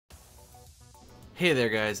Hey there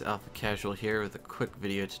guys, Alpha Casual here with a quick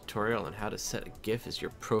video tutorial on how to set a GIF as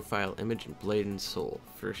your profile image in Blade and Soul.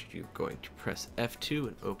 First you're going to press F2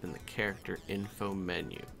 and open the character info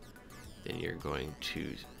menu. Then you're going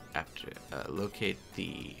to locate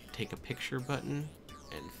the take a picture button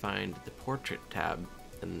and find the portrait tab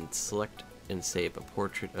and select and save a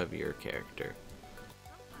portrait of your character.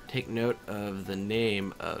 Take note of the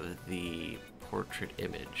name of the portrait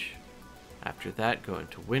image. After that, go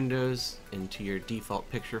into Windows, into your default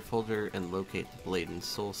picture folder, and locate the Blade and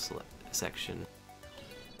Soul section.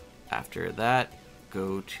 After that,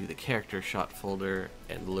 go to the character shot folder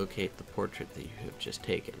and locate the portrait that you have just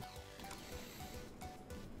taken.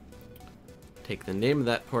 Take the name of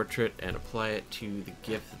that portrait and apply it to the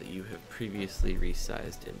GIF that you have previously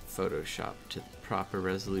resized in Photoshop to the proper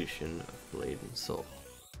resolution of Blade and Soul.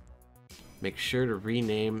 Make sure to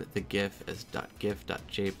rename the GIF as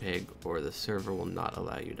 .gif.jpg or the server will not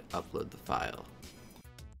allow you to upload the file.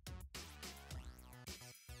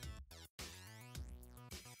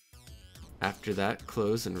 After that,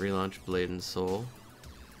 close and relaunch Blade and Soul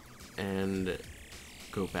and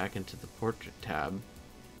go back into the Portrait tab,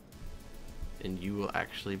 and you will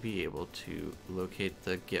actually be able to locate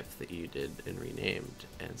the GIF that you did and renamed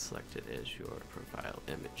and select it as your profile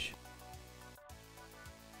image.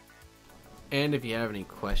 And if you have any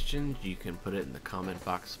questions, you can put it in the comment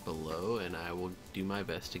box below and I will do my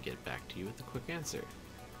best to get back to you with a quick answer.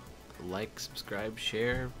 Like, subscribe,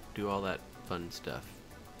 share, do all that fun stuff.